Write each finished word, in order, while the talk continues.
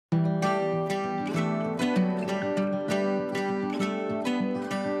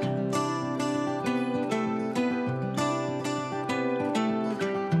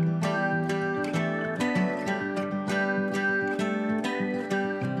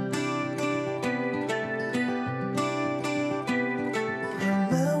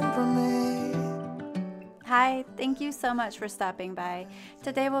Hi, thank you so much for stopping by.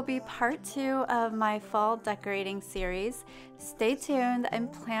 Today will be part 2 of my fall decorating series. Stay tuned, I'm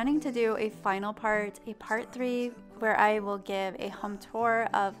planning to do a final part, a part 3, where I will give a home tour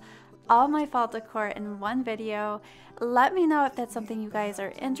of all my fall decor in one video. Let me know if that's something you guys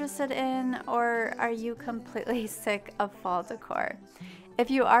are interested in, or are you completely sick of fall decor?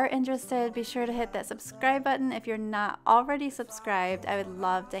 If you are interested, be sure to hit that subscribe button. If you're not already subscribed, I would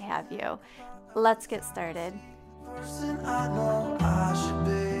love to have you. Let's get started.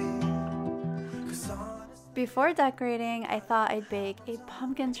 Before decorating, I thought I'd bake a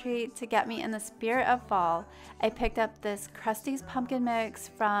pumpkin treat to get me in the spirit of fall. I picked up this Krusty's pumpkin mix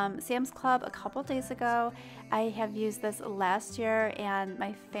from Sam's Club a couple days ago. I have used this last year and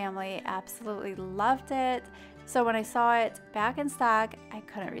my family absolutely loved it. So when I saw it back in stock, I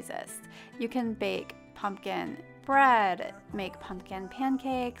couldn't resist. You can bake pumpkin bread, make pumpkin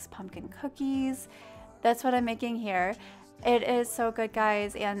pancakes, pumpkin cookies. That's what I'm making here. It is so good,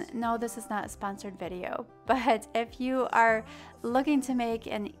 guys, and no, this is not a sponsored video, but if you are looking to make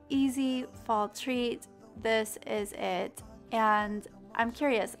an easy fall treat, this is it. And I'm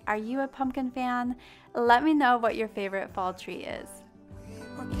curious, are you a pumpkin fan? Let me know what your favorite fall treat is. We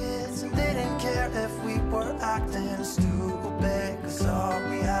were kids and didn't care if we were acting stupid, 'cause all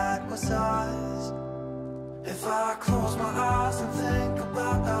we had was us. If I close my eyes and think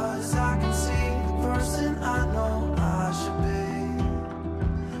about us, I can see the person I know I should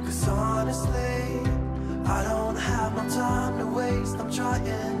be. 'Cause honestly, I don't have no time to waste. I'm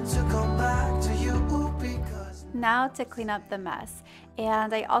trying to come back to you because now to clean up the mess.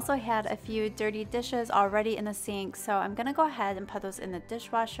 And I also had a few dirty dishes already in the sink, so I'm gonna go ahead and put those in the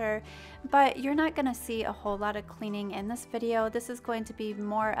dishwasher. But you're not gonna see a whole lot of cleaning in this video. This is going to be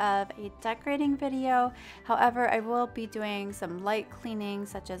more of a decorating video. However, I will be doing some light cleaning,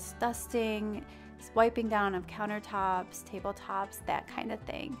 such as dusting, wiping down of countertops, tabletops, that kind of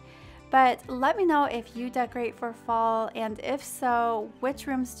thing. But let me know if you decorate for fall, and if so, which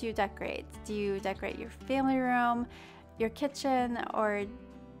rooms do you decorate? Do you decorate your family room, your kitchen, or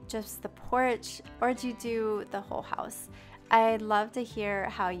just the porch, or do you do the whole house? I'd love to hear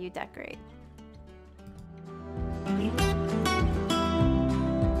how you decorate.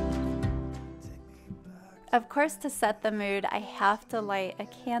 Of course, to set the mood, I have to light a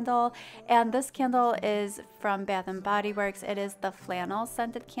candle, and this candle is from Bath & Body Works. It is the flannel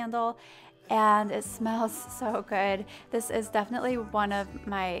scented candle, and it smells so good. This is definitely one of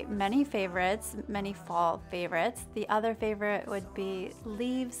my many favorites, many fall favorites. The other favorite would be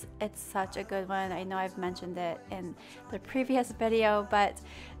Leaves. It's such a good one. I know I've mentioned it in the previous video, but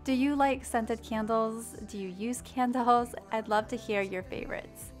do you like scented candles? Do you use candles? I'd love to hear your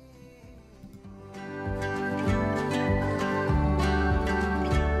favorites.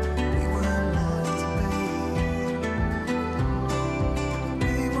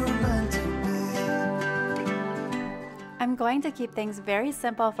 I'm going to keep things very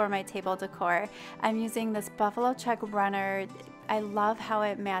simple for my table decor. I'm using this buffalo check runner. I love how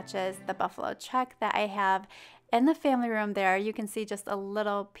it matches the buffalo check that I have in the family room there. You can see just a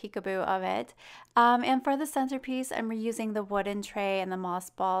little peekaboo of it. And for the centerpiece, I'm reusing the wooden tray and the moss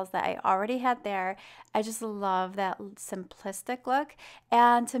balls that I already had there. I just love that simplistic look.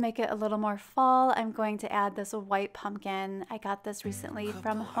 And to make it a little more fall, I'm going to add this white pumpkin. I got this recently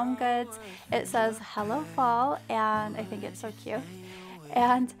from Home Goods. It says Hello Fall, and I think it's so cute.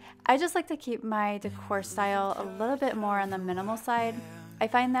 And I just like to keep my decor style a little bit more on the minimal side. I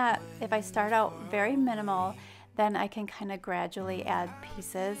find that if I start out very minimal, then I can kind of gradually add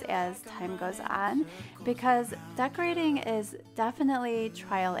pieces as time goes on, because decorating is definitely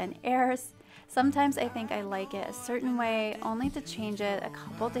trial and error. Sometimes I think I like it a certain way only to change it a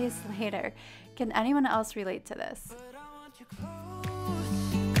couple days later. Can anyone else relate to this?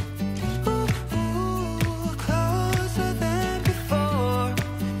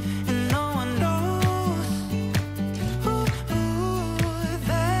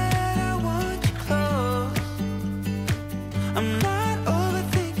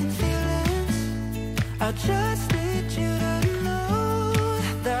 Just need you to know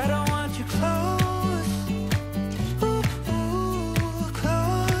that I want you close,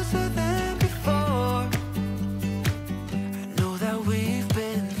 closer than before. I know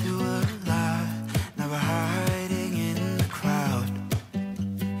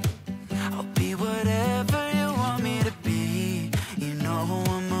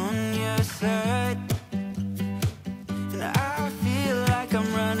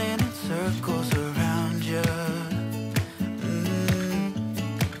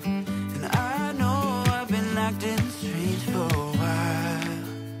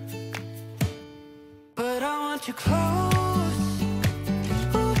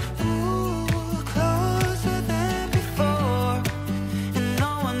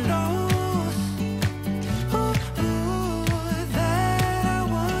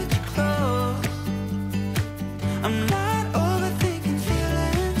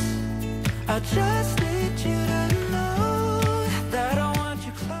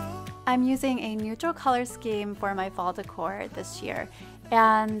I'm using a neutral color scheme for my fall decor this year,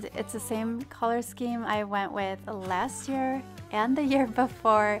 and it's the same color scheme I went with last year and the year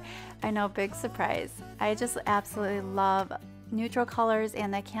before. I know, big surprise. I just absolutely love neutral colors,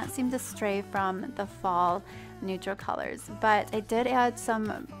 and I can't seem to stray from the fall neutral colors, but I did add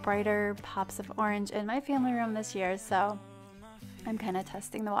some brighter pops of orange in my family room this year, so I'm kind of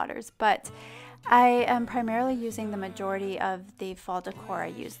testing the waters. But I am primarily using the majority of the fall decor I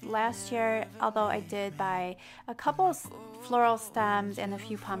used last year, although I did buy a couple floral stems and a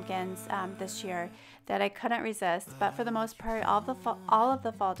few pumpkins this year that I couldn't resist. But for the most part, all of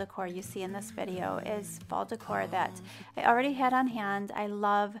the fall decor you see in this video is fall decor that I already had on hand. I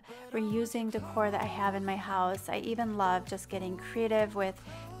love reusing decor that I have in my house. I even love just getting creative with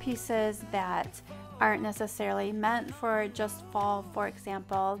pieces that aren't necessarily meant for just fall. For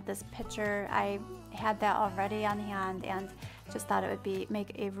example, this picture, I had that already on hand and just thought it would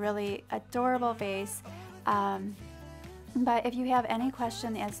make a really adorable vase. But if you have any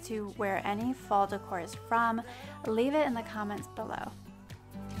question as to where any fall decor is from, leave it in the comments below.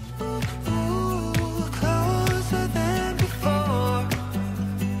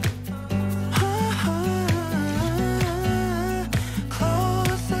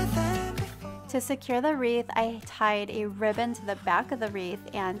 To secure the wreath, I tied a ribbon to the back of the wreath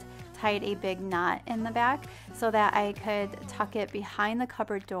and tied a big knot in the back so that I could tuck it behind the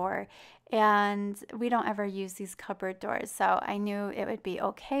cupboard door. And we don't ever use these cupboard doors, so I knew it would be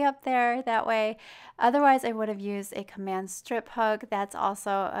okay up there that way. Otherwise, I would have used a command strip hook. That's also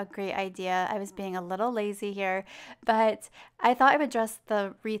a great idea. I was being a little lazy here, but I thought I would dress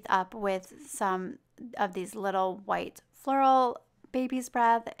the wreath up with some of these little white floral baby's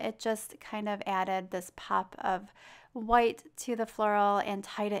breath. It just kind of added this pop of white to the floral and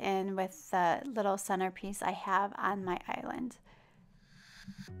tied it in with the little centerpiece I have on my island.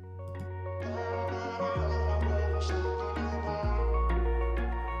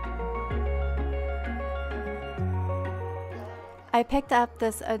 I picked up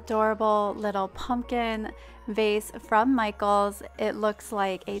this adorable little pumpkin vase from Michael's. It looks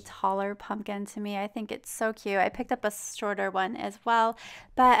like a taller pumpkin to me. I think it's so cute. I picked up a shorter one as well,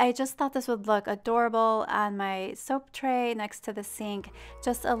 but I just thought this would look adorable on my soap tray next to the sink.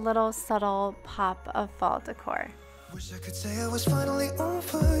 Just a little subtle pop of fall decor. Wish I could say I was finally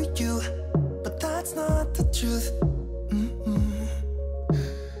over you, but that's not the truth.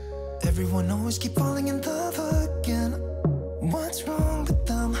 Everyone always keep falling in love again. What's wrong with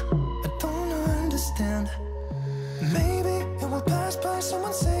them? I don't understand. Maybe it will pass by.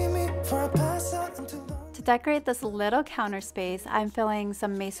 Someone save me before I pass out. I'm too long. To decorate this little counter space, I'm filling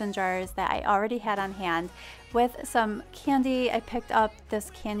some mason jars that I already had on hand with some candy. I picked up this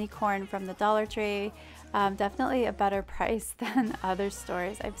candy corn from the Dollar Tree. Definitely a better price than other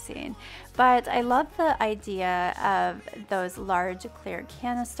stores I've seen. But I love the idea of those large clear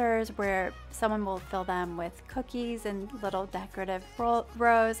canisters where someone will fill them with cookies and little decorative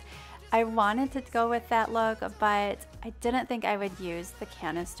rows. I wanted to go with that look, but I didn't think I would use the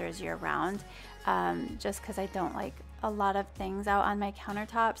canisters year round, just because I don't like a lot of things out on my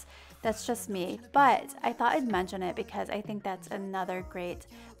countertops. That's just me, but I thought I'd mention it because I think that's another great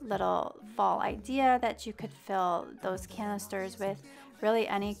little fall idea, that you could fill those canisters with really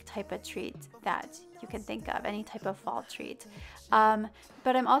any type of treat that you can think of, any type of fall treat.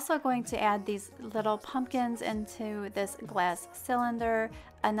 But I'm also going to add these little pumpkins into this glass cylinder,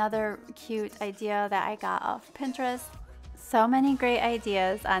 another cute idea that I got off Pinterest. So many great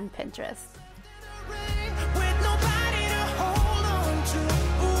ideas on Pinterest.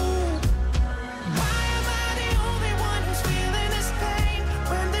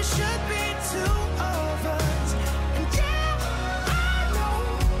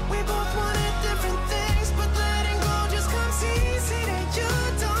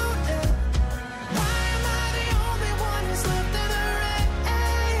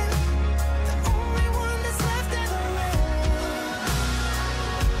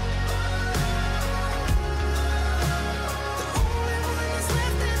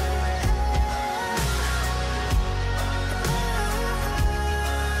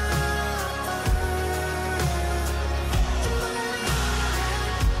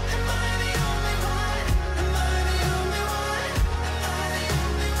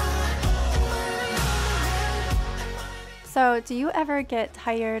 So do you ever get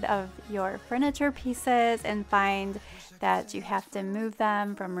tired of your furniture pieces and find that you have to move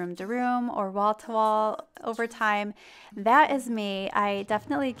them from room to room or wall to wall over time? That is me. I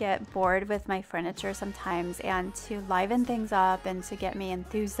definitely get bored with my furniture sometimes, and to liven things up and to get me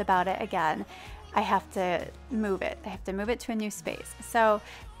enthused about it again, I have to move it. I have to move it to a new space. So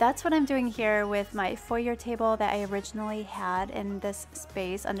that's what I'm doing here with my foyer table that I originally had in this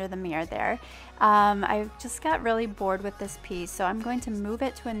space under the mirror there. I just got really bored with this piece, so I'm going to move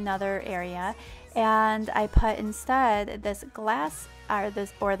it to another area, and I put instead this glass or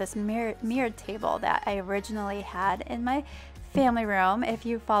this mirrored table that I originally had in my family room. If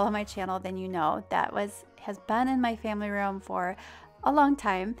you follow my channel, then you know that has been in my family room for a long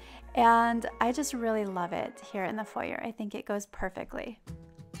time, and I just really love it here in the foyer. I think it goes perfectly.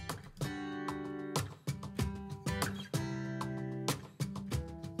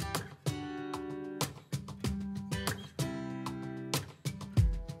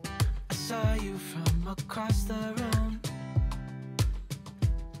 I saw you from across the room.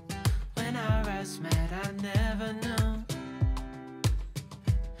 When our eyes met, I never knew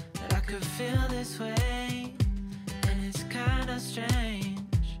that I could feel this way, and it's kinda strange.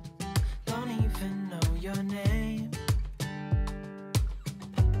 Don't even know your name.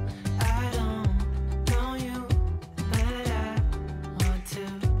 I don't know you, but I want to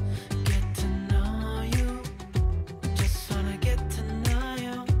get to know you. Just wanna get to know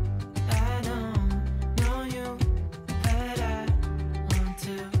you. I don't know you, but I want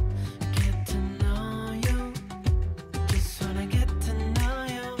to get to know you. Just wanna get to know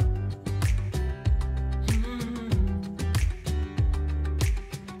you.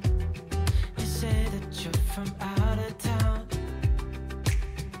 You say that you're from out of town.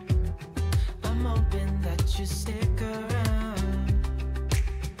 I'm hoping that you stick around.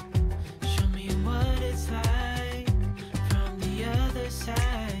 Show me what it's like from the other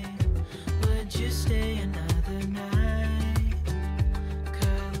side. Would you stay another night?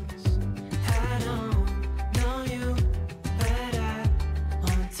 'Cause I don't know you, but I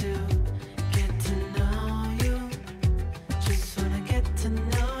want to get to know you. Just wanna get to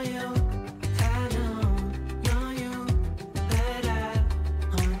know you. I don't know you, but I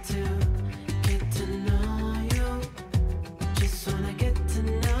want to get to know you. Just wanna get to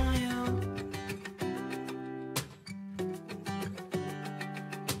know you.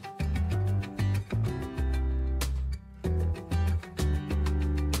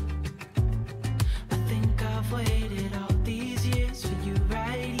 I think I've waited all these years for you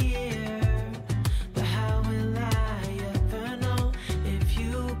right here. But how will I ever know if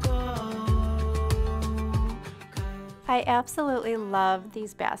you go? I absolutely love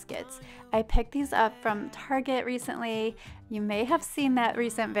these baskets. I picked these up from Target recently. You may have seen that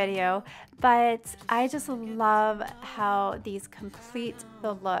recent video, but I just love how these complete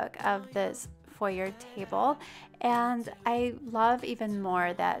the look of this foyer table. And I love even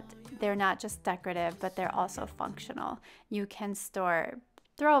more that they're not just decorative, but they're also functional. You can store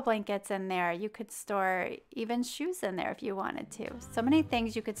throw blankets in there. You could store even shoes in there if you wanted to. So many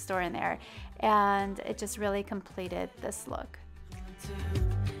things you could store in there, and it just really completed this look.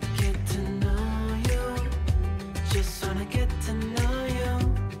 Get to know you. Just wanna get to know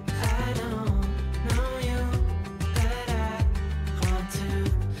you. I don't know you, but I want to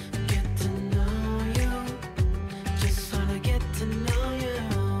get to know you. Just wanna get to know you.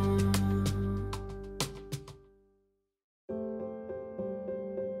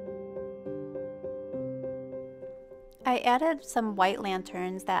 I added some white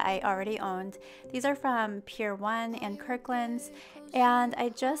lanterns that I already owned. These are from Pier 1 and Kirkland's, and I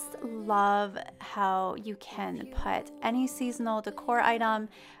just love how you can put any seasonal decor item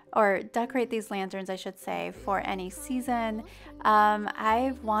or decorate these lanterns, I should say, for any season.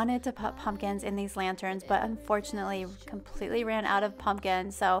 I wanted to put pumpkins in these lanterns, but unfortunately completely ran out of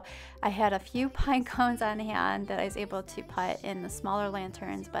pumpkins. So I had a few pine cones on hand that I was able to put in the smaller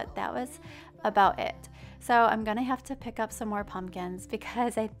lanterns, but that was about it. So I'm gonna have to pick up some more pumpkins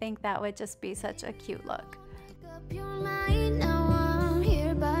because I think that would just be such a cute look.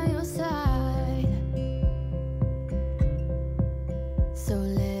 So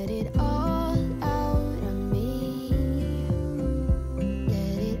let it all out of me.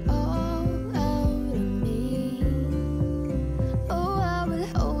 Let it all out of me. Oh, I will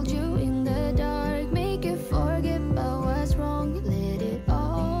hold you in the dark, make you forget about what's wrong. Let it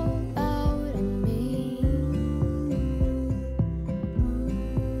all out of me.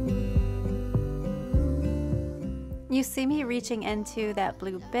 You see me reaching into that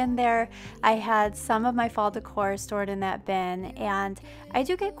blue bin there. I had some of my fall decor stored in that bin, and I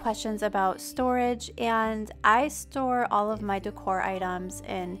do get questions about storage, and I store all of my decor items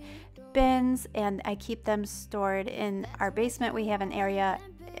in bins, and I keep them stored in our basement. We have an area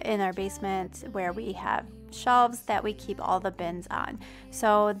in our basement where we have shelves that we keep all the bins on.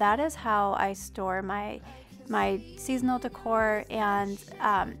 So that is how I store my my seasonal decor. And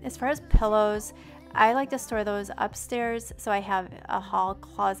as far as pillows, I like to store those upstairs, so I have a hall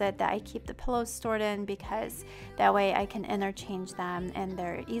closet that I keep the pillows stored in, because that way I can interchange them and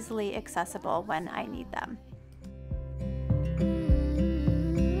they're easily accessible when I need them.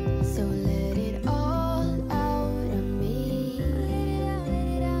 So let it all out of me.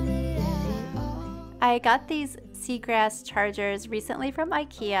 I got these seagrass chargers recently from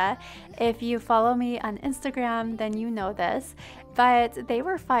IKEA. If you follow me on Instagram, then you know this, but they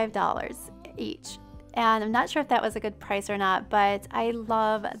were $5 each. And I'm not sure if that was a good price or not, but I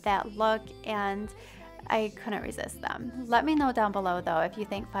love that look and I couldn't resist them. Let me know down below though if you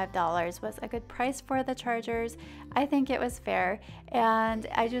think $5 was a good price for the chargers. I think it was fair, and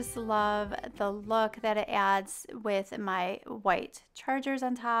I just love the look that it adds with my white chargers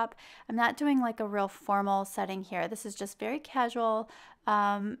on top. I'm not doing like a real formal setting here. This is just very casual,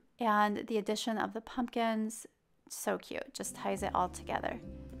 and the addition of the pumpkins, so cute, just ties it all together.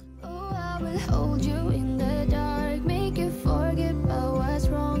 Oh, I will hold you in the dark, make you forget about what's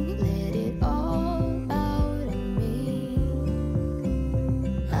wrong. Let it all out of me.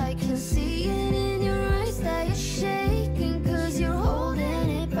 I can see it in your eyes that you're shaking, 'cause you're holding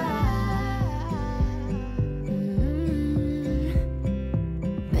it back.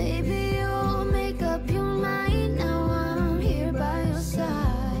 Maybe you'll make up your mind now. I'm here by your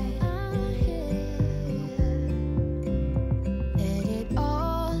side. I'm here. Let it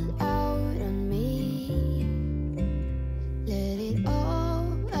all out of me. Let it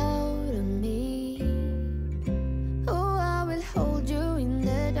all out of me. Oh, I will hold you in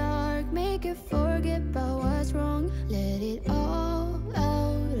the dark, make you forget about what's wrong. Let it all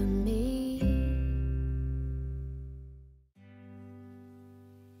out of me.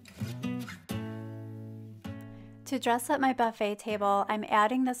 To dress up my buffet table, I'm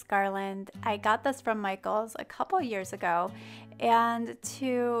adding this garland. I got this from Michael's a couple years ago, and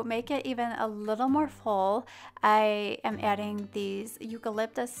to make it even a little more full, I am adding these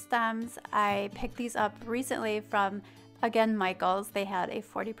eucalyptus stems. I picked these up recently from, again, Michael's. They had a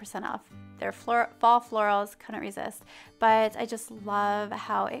 40% off. They're fall florals, couldn't resist. But I just love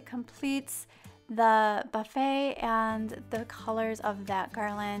how it completes the buffet, and the colors of that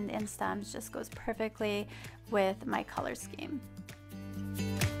garland and stems just goes perfectly with my color scheme.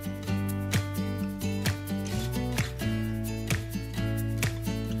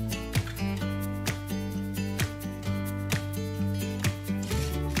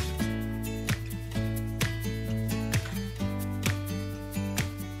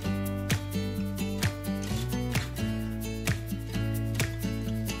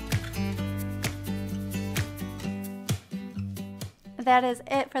 That is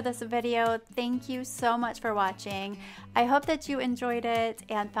it for this video. Thank you so much for watching. I hope that you enjoyed it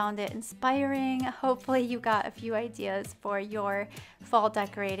and found it inspiring. Hopefully you got a few ideas for your fall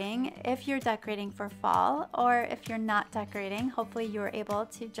decorating, if you're decorating for fall, or if you're not decorating, hopefully you were able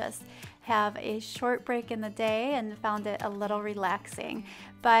to just have a short break in the day and found it a little relaxing.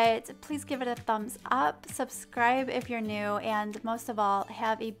 But please give it a thumbs up, subscribe if you're new, and most of all,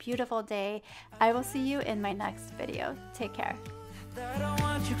 have a beautiful day. I will see you in my next video. Take care. That I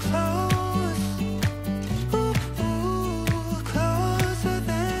want you close.